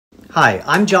Hi,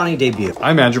 I'm Johnny Debut.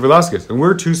 I'm Andrew Velasquez, and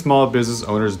we're two small business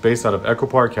owners based out of Echo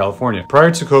Park, California.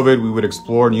 Prior to COVID, we would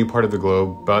explore a new part of the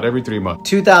globe about every 3 months.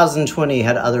 2020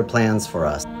 had other plans for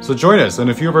us. So join us and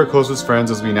a few of our closest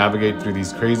friends as we navigate through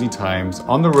these crazy times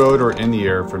on the road or in the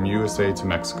air from USA to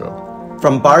Mexico.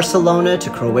 From Barcelona to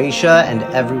Croatia and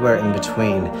everywhere in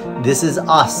between, this is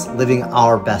us living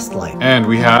our best life. And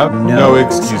we have no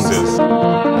excuses.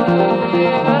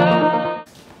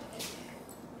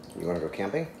 You want to go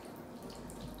camping?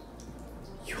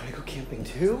 You want to go camping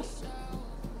too?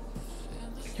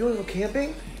 You want to go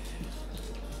camping?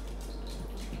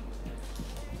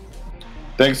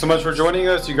 Thanks so much for joining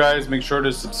us, you guys. Make sure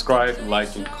to subscribe,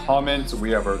 like, and comment.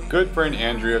 We have our good friend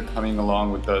Andrea coming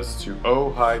along with us to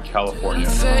Ojai, California.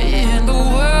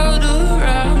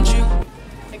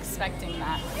 Expecting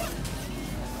that,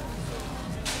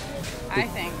 I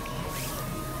think.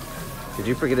 Did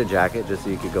you forget a jacket just so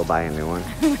you could go buy a new one?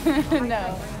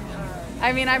 No.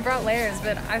 I mean, I brought layers,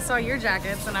 but I saw your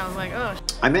jackets and I was like, oh.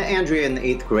 I met Andrea in the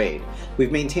 8th grade.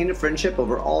 We've maintained a friendship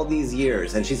over all these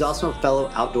years, and she's also a fellow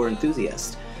outdoor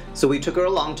enthusiast. So we took her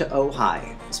along to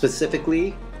Ojai,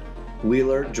 specifically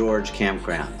Wheeler George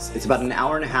Campgrounds. It's about an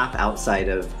hour and a half outside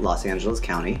of Los Angeles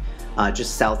County,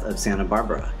 just south of Santa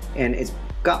Barbara. And it's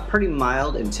got pretty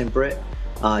mild and temperate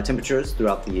temperatures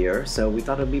throughout the year, so we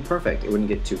thought it'd be perfect. It wouldn't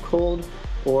get too cold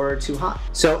or too hot.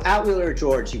 So at Wheeler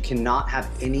George, you cannot have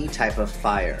any type of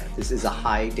fire. This is a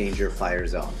high danger fire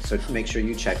zone. So make sure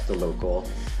you check the local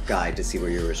guide to see where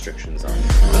your restrictions are.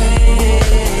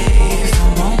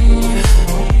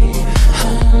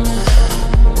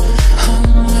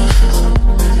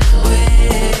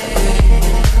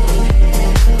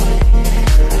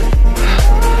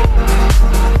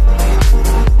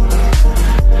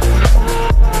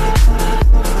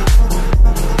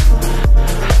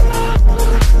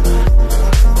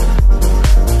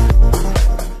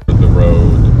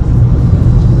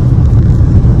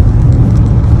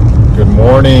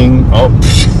 Morning. Oh,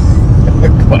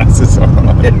 glasses are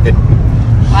on.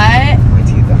 What? My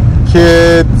teeth are.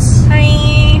 Kids.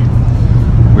 Hi.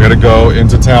 We gotta go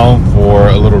into town for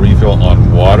a little refill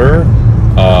on water,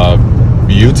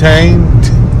 butane,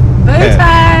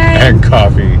 and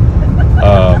coffee.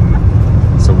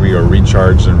 So we are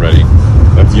recharged and ready.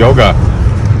 That's yoga.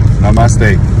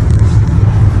 Namaste.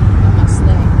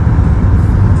 Namaste.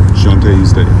 Shante you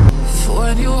stay.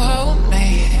 When you hold me,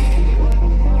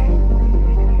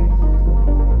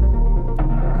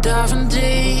 diving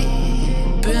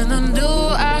deep in a new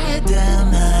identity.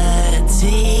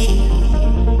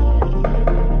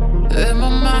 In my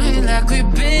mind, like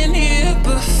we've been here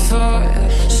before,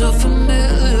 so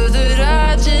familiar that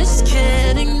I just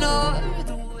can't ignore.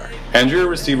 Andrea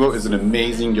Recibo is an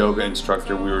amazing yoga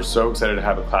instructor. We were so excited to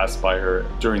have a class by her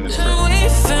during this trip. We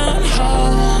found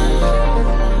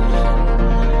home.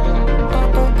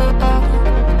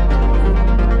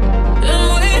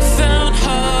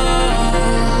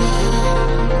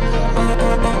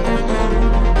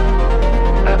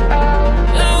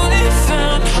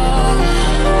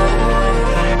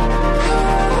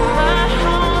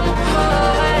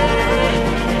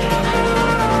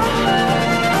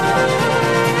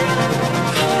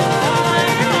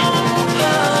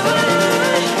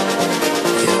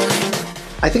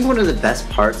 I think one of the best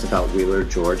parts about Wheeler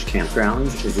George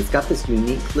Campgrounds is it's got this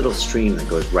unique little stream that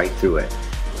goes right through it.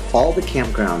 All the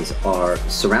campgrounds are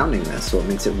surrounding this, so it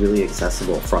makes it really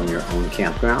accessible from your own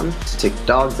campground to take the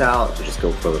dogs out, to just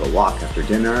go for a little walk after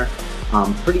dinner.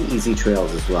 Pretty easy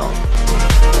trails as well.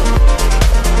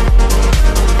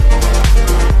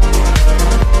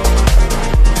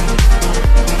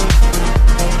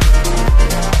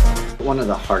 One of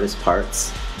the hardest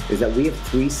parts is that we have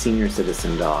 3 senior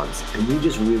citizen dogs, and we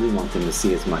just really want them to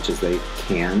see as much as they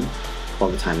can all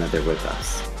the time that they're with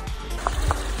us.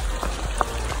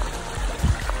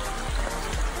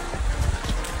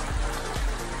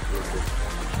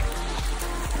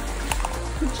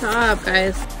 Good job,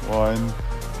 guys. 1,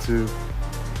 2.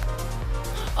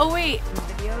 Oh wait.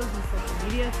 Videos and social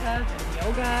media stuff and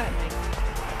yoga and like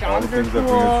All the dogs are things that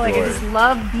cool. bring us Like I joy. just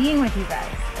love being with you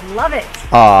guys. I love it.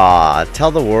 Aw,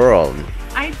 tell the world.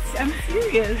 I'm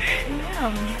serious. I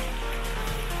am.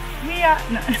 Yeah.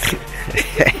 No.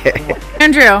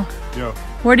 Andrew, Yo,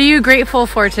 what are you grateful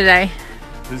for today?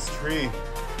 this tree.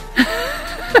 It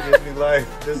gives me life.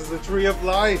 This is a tree of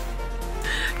life.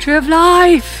 Tree of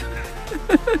life.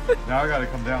 Now I gotta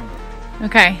come down though.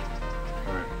 Okay.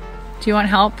 All right. Do you want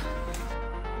help?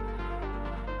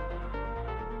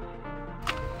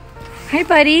 Hi,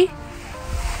 buddy.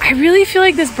 I really feel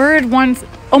like this bird wants...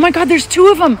 Oh my God, there's 2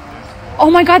 of them. Oh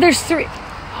my God, there's 3.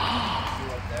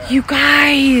 You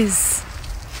guys.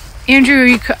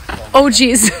 Andrew, oh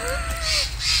geez.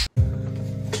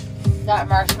 That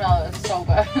marshmallow is so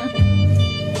good.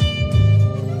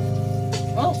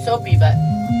 A little soapy, but.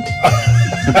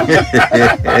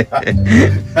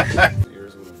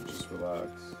 Ears will just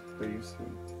relax. What do you see?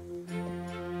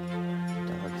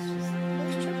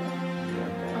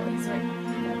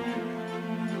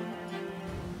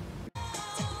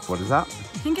 What is that?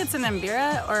 I think it's an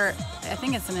Mbira, or I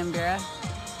think it's an Mbira.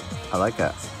 I like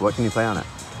it. What can you play on it?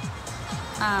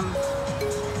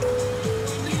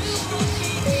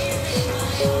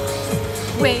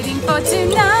 Waiting for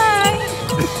tonight.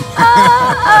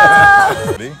 Oh,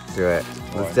 Ready? Do it.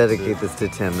 Let's dedicate this to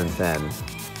Tim and Finn.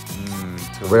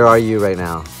 To Where are you right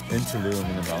now? in Tulum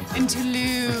in the mountains.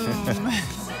 Tulum.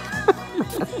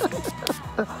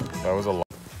 That was a lot.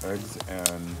 Eggs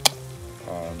and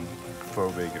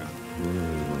faux bacon.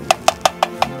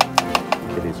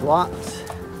 Kitty's walked.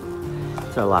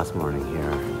 It's our last morning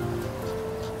here.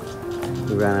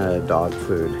 We ran out of dog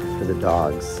food for the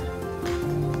dogs.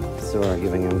 So we're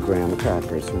giving them graham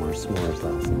crackers from our s'mores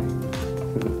last night.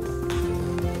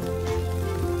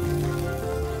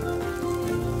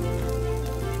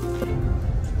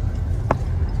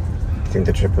 Think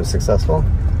the trip was successful?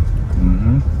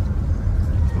 Mm-hmm.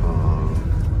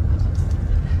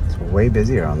 It's way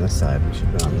busier on this side. We should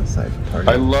have been on this side for party.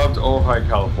 I loved Ojai,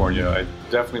 California. I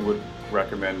definitely would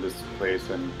recommend this place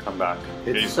and come back.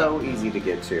 It's so easy to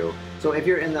get to. So if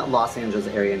you're in the Los Angeles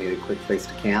area and need a quick place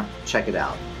to camp, check it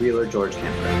out. Wheeler George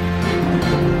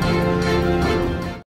Campground.